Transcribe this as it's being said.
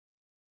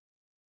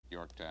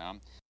Yorktown.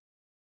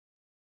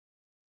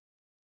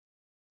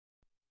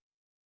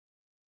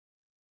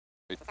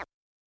 The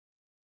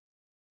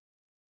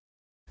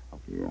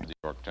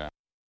Yorktown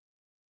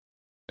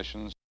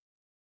missions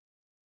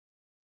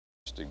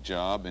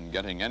job in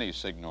getting any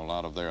signal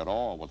out of there at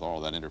all with all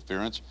that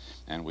interference,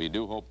 and we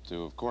do hope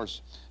to, of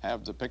course,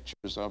 have the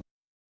pictures of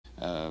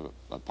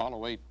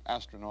Apollo 8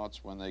 astronauts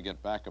when they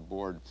get back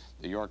aboard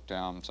the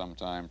Yorktown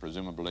sometime,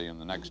 presumably in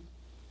the next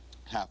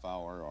half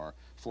hour or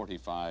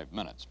 45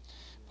 minutes.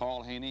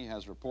 Paul Haney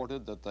has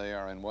reported that they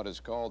are in what is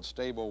called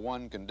stable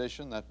 1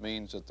 condition. That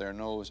means that their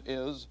nose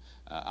is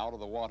out of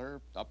the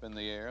water, up in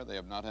the air. They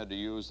have not had to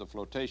use the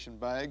flotation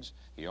bags.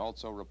 He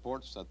also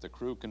reports that the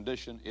crew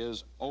condition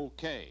is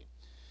okay.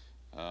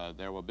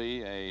 There will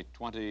be a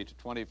 20 to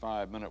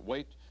 25-minute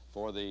wait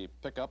for the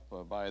pickup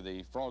by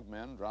the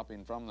frogmen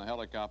dropping from the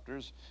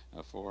helicopters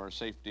for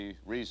safety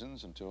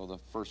reasons until the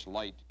first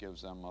light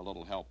gives them a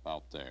little help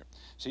out there.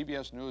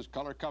 CBS News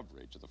color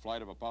coverage of the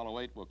flight of Apollo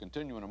 8 will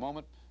continue in a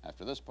moment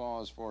after this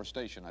pause for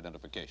station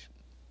identification.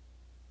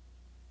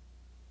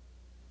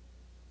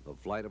 The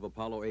flight of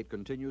Apollo 8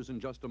 continues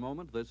in just a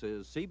moment. This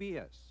is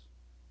CBS.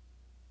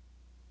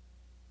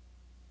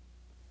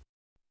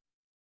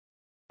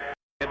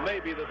 It may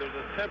be that there's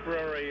a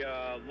temporary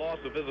loss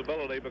of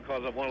visibility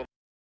because of one of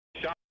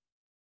the shots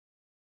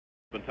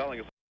been telling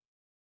us,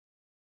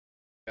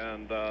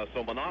 and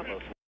so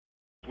monotonous.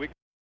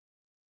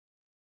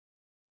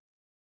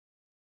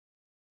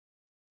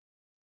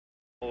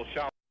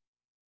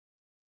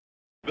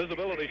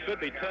 Visibility should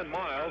be 10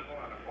 miles,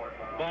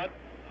 but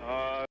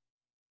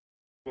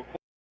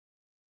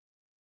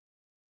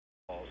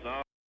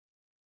now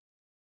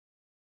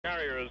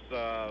carrier's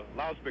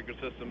loudspeaker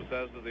system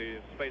says that the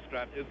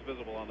spacecraft is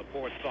visible on the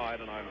port side,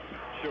 and I'm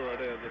sure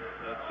it is.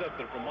 It's just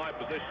that from my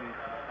position,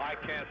 I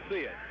can't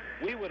see it.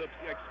 We would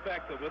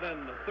expect that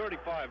within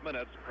 35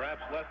 minutes,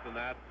 perhaps less than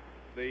that,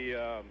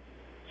 the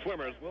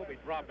swimmers will be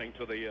dropping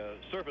to the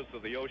surface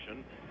of the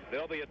ocean.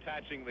 They'll be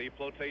attaching the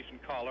flotation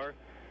collar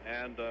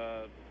and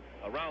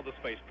around the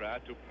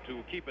spacecraft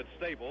to keep it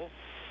stable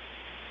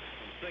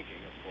from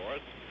sinking, of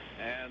course.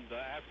 And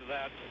after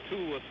that,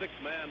 2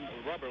 6-man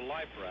rubber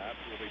life rafts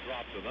will be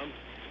dropped to them.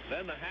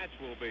 Then the hatch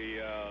will be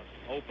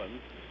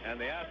opened, and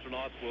the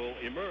astronauts will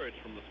emerge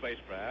from the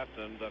spacecraft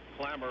and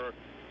clamber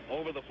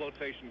over the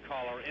flotation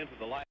collar into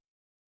the life.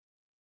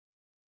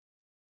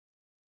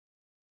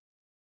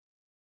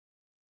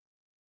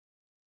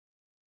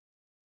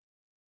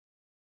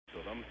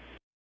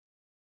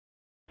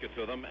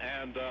 To them,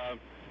 and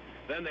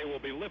then they will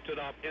be lifted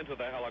up into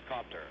the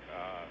helicopter.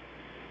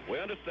 We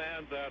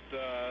understand that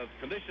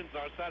conditions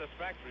are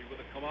satisfactory with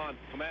the command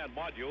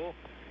module,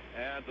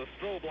 and the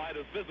strobe light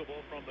is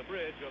visible from the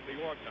bridge of the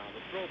Yorktown.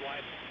 The strobe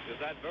light is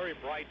that very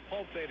bright,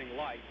 pulsating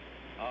light,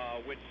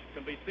 which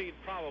can be seen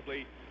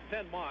probably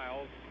 10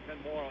 miles or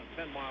so.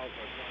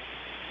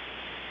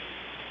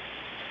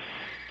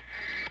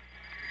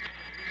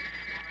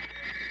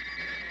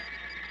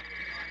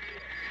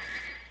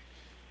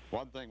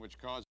 One thing which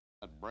caused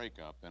that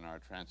breakup in our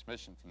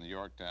transmission from the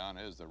Yorktown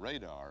is the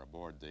radar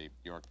aboard the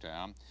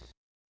Yorktown.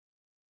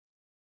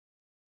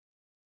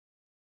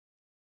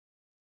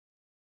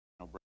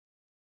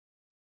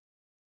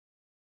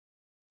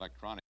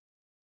 Electronic.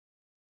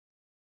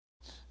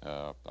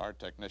 Our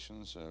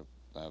technicians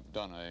have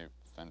done a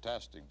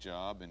fantastic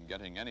job in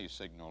getting any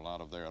signal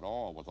out of there at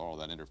all with all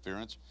that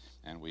interference,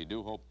 and we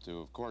do hope to,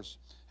 of course,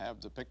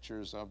 have the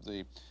pictures of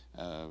the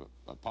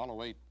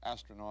Apollo 8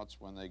 astronauts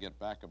when they get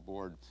back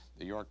aboard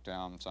the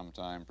Yorktown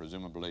sometime,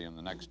 presumably in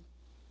the next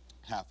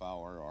half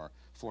hour or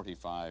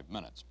 45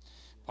 minutes.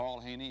 Paul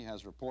Haney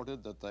has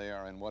reported that they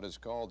are in what is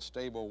called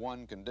stable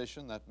 1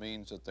 condition. That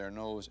means that their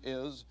nose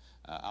is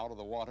out of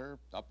the water,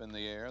 up in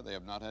the air. They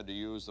have not had to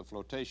use the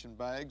flotation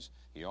bags.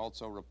 He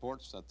also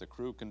reports that the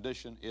crew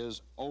condition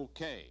is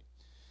okay.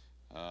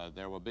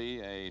 There will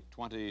be a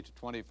 20 to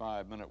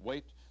 25-minute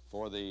wait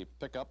for the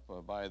pickup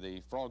by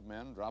the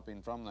frogmen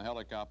dropping from the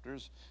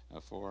helicopters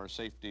for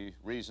safety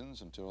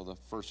reasons until the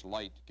first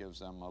light gives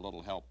them a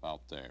little help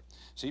out there.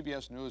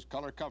 CBS News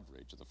color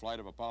coverage of the flight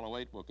of Apollo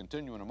 8 will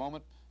continue in a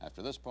moment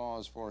after this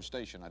pause for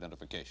station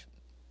identification.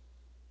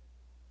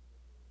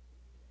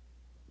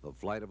 The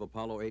flight of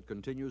Apollo 8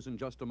 continues in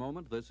just a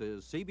moment. This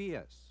is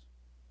CBS.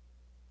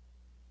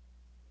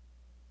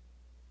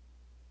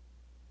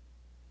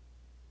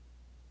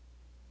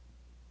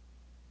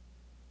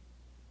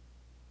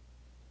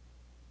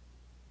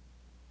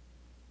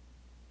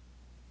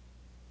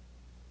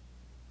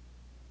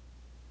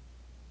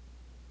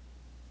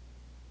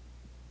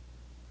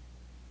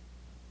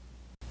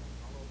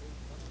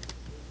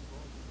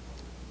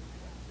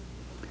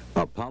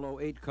 Apollo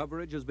 8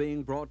 coverage is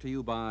being brought to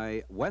you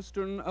by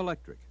Western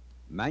Electric,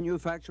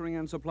 manufacturing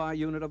and supply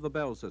unit of the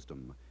Bell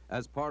System,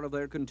 as part of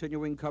their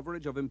continuing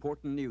coverage of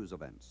important news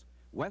events.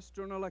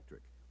 Western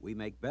Electric, we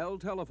make Bell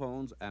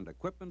telephones and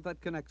equipment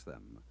that connects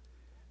them.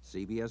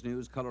 CBS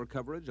News color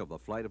coverage of the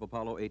flight of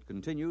Apollo 8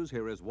 continues.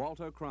 Here is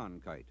Walter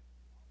Cronkite.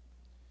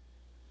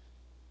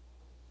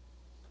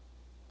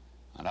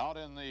 And out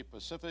in the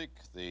Pacific,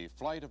 the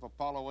flight of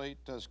Apollo 8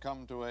 has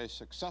come to a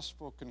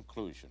successful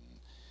conclusion.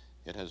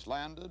 It has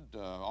landed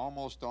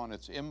almost on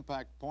its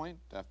impact point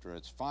after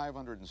its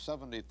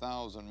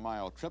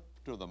 570,000-mile trip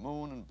to the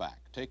moon and back,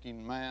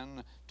 taking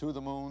man to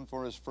the moon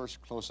for his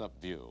first close-up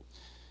view.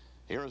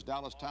 Here is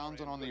Dallas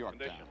Townsend on the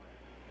Yorktown.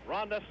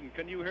 Ron Nesson,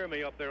 can you hear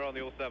me up there on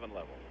the 07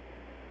 level?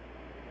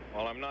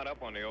 Well, I'm not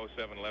up on the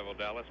 07 level,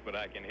 Dallas, but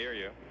I can hear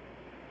you.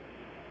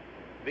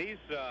 These,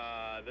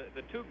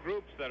 the two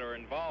groups that are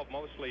involved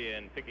mostly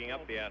in picking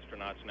up the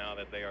astronauts now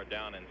that they are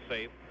down and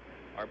safe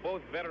are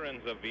both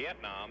veterans of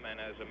Vietnam, and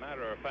as a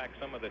matter of fact,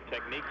 some of the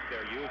techniques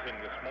they're using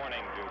this morning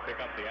to pick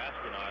up the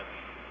astronauts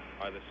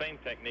are the same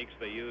techniques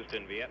they used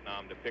in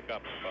Vietnam to pick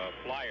up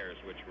flyers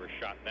which were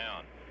shot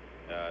down.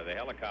 The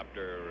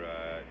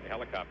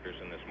helicopters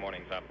in this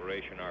morning's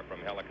operation are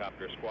from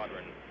Helicopter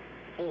Squadron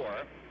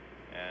 4,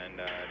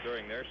 and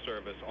during their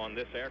service on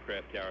this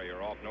aircraft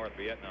carrier off North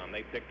Vietnam,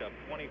 they picked up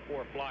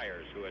 24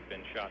 flyers who had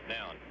been shot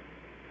down.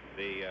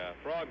 The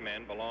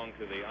frogmen belong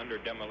to the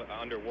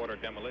underwater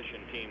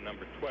demolition team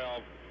number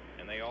 12,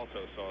 and they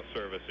also saw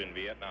service in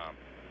Vietnam.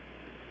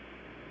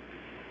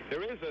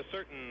 There is a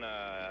certain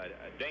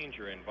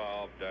danger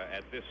involved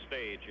at this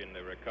stage in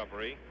the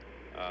recovery,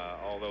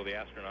 although the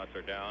astronauts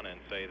are down and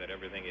say that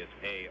everything is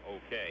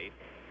A-OK.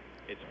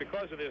 It's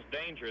because of this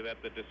danger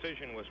that the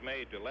decision was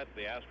made to let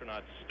the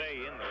astronauts stay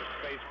in their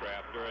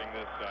spacecraft during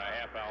this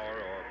half hour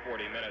or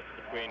 40 minutes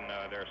between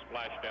their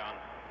splashdown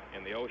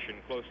in the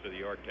ocean close to the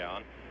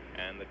Yorktown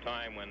and the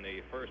time when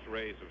the first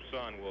rays of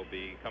sun will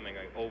be coming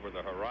over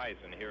the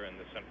horizon here in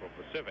the Central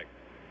Pacific.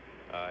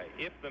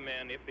 If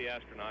the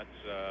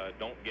astronauts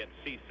don't get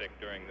seasick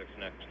during this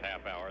next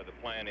half hour, the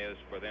plan is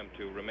for them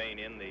to remain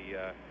in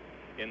the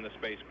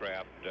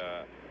spacecraft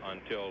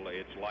until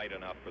it's light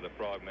enough for the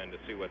frogmen to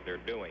see what they're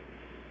doing.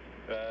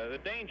 The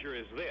danger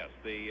is this: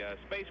 the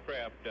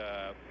spacecraft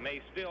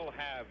may still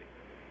have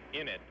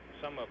in it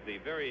some of the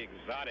very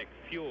exotic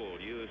fuel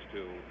used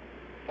to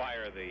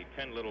fire the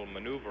 10 little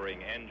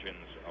maneuvering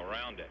engines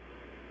around it.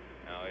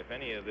 Now, if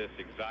any of this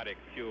exotic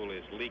fuel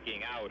is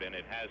leaking out, and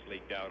it has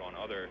leaked out on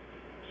other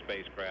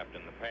spacecraft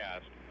in the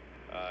past,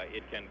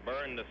 it can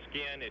burn the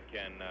skin, it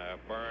can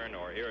burn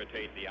or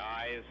irritate the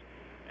eyes,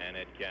 and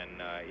it can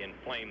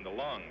inflame the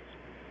lungs.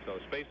 So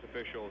space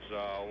officials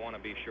want to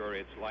be sure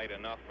it's light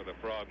enough for the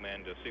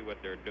frogmen to see what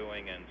they're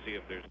doing and see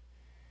if there's...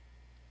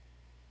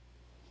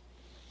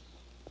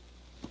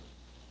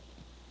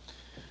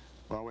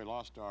 Well, we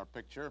lost our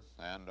picture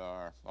and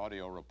our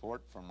audio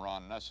report from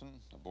Ron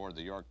Nesson aboard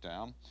the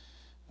Yorktown.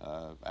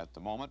 At the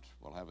moment,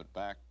 we'll have it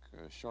back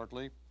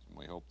shortly.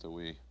 We hope that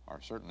we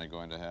are certainly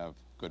going to have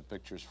good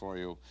pictures for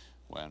you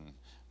when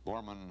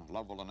Borman,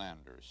 Lovell, and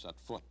Anders set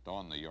foot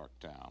on the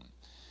Yorktown.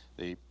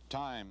 The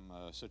time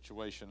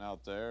situation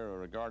out there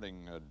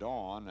regarding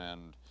dawn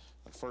and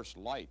first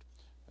light,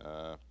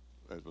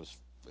 it's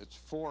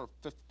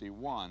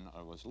 4:51.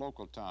 It was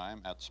local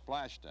time at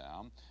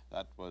splashdown.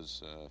 That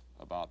was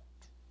about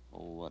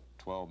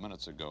 12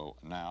 minutes ago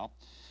now.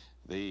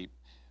 The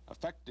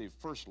effective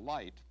first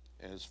light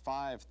is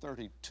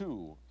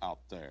 5:32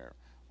 out there,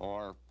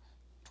 or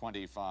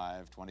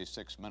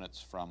 26 minutes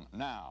from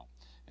now.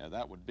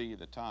 That would be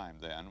the time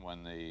then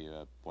when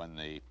the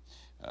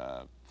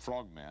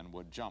frogmen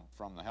would jump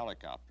from the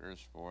helicopters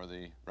for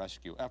the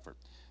rescue effort.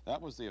 That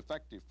was the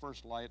effective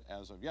first light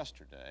as of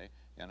yesterday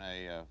in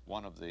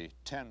one of the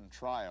 10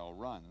 trial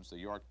runs the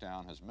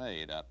Yorktown has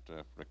made at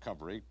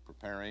recovery,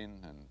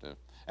 preparing and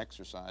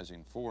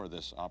exercising for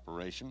this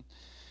operation.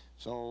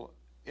 So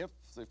if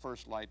the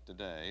first light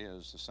today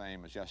is the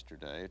same as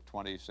yesterday,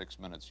 26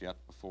 minutes yet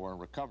before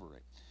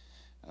recovery.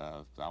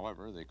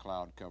 However, the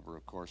cloud cover,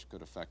 of course,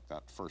 could affect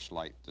that first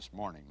light this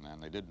morning,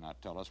 and they did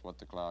not tell us what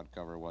the cloud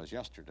cover was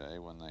yesterday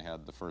when they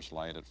had the first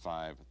light at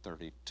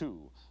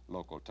 5:32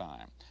 local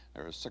time.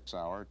 There is a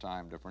 6-hour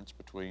time difference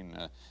between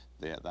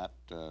that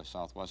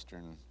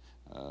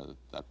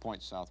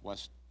point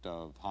southwest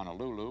of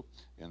Honolulu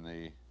in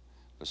the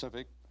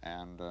Pacific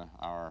and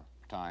our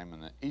time in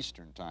the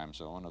eastern time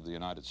zone of the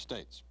United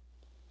States.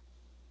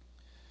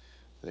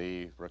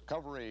 The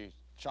recovery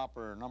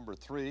chopper number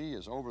 3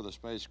 is over the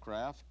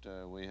spacecraft,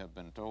 we have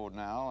been told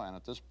now, and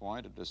at this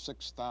point it is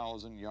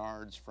 6,000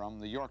 yards from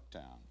the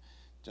Yorktown,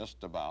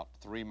 just about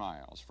 3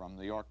 miles from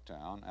the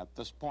Yorktown at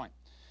this point.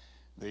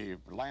 The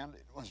land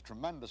was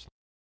tremendous.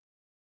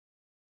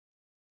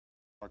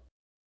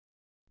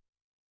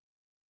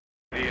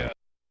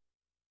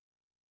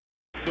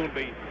 Soon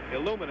be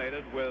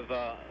illuminated with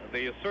the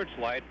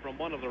searchlight from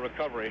one of the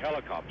recovery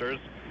helicopters,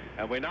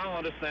 and we now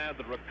understand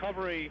that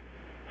Recovery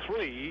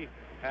 3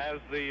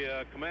 has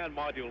the command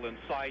module in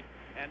sight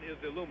and is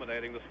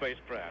illuminating the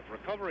spacecraft.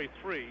 Recovery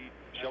 3,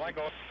 shall I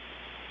go?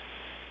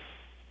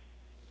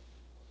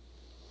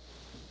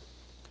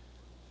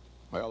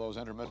 Well, those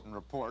intermittent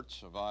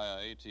reports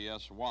via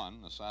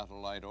ATS-1, the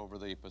satellite over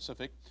the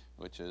Pacific,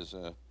 which is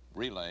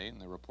relaying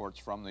the reports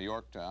from the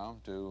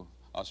Yorktown to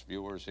us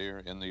viewers here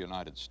in the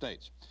United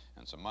States.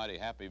 And some mighty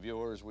happy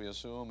viewers, we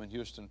assume, in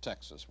Houston,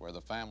 Texas, where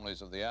the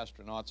families of the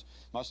astronauts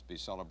must be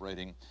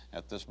celebrating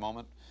at this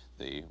moment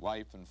the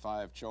wife and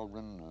 5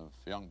 children of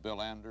young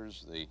Bill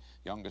Anders, the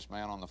youngest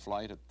man on the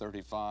flight at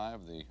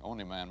 35, the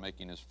only man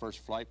making his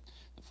first flight,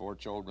 the 4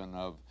 children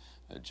of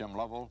Jim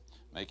Lovell,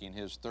 making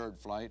his 3rd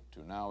flight,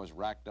 who now has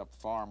racked up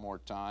far more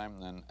time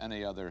than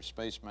any other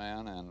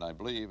spaceman, and I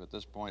believe at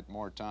this point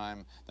more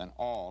time than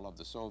all of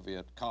the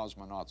Soviet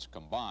cosmonauts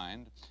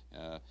combined,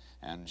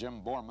 and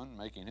Jim Borman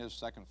making his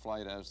 2nd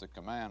flight as the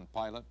command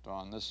pilot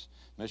on this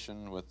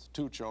mission with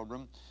 2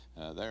 children.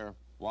 Their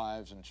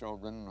wives and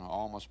children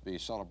all must be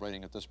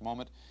celebrating at this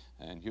moment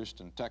in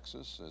Houston,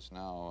 Texas. It's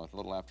now a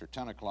little after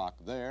 10 o'clock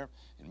there.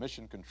 In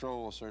Mission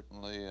Control,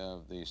 certainly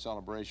the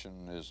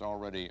celebration is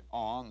already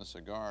on. The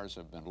cigars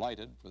have been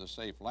lighted for the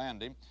safe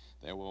landing.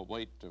 They will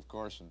wait, of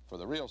course, for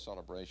the real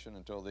celebration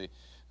until the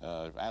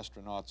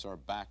astronauts are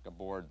back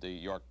aboard the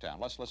Yorktown.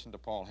 Let's listen to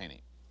Paul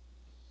Haney.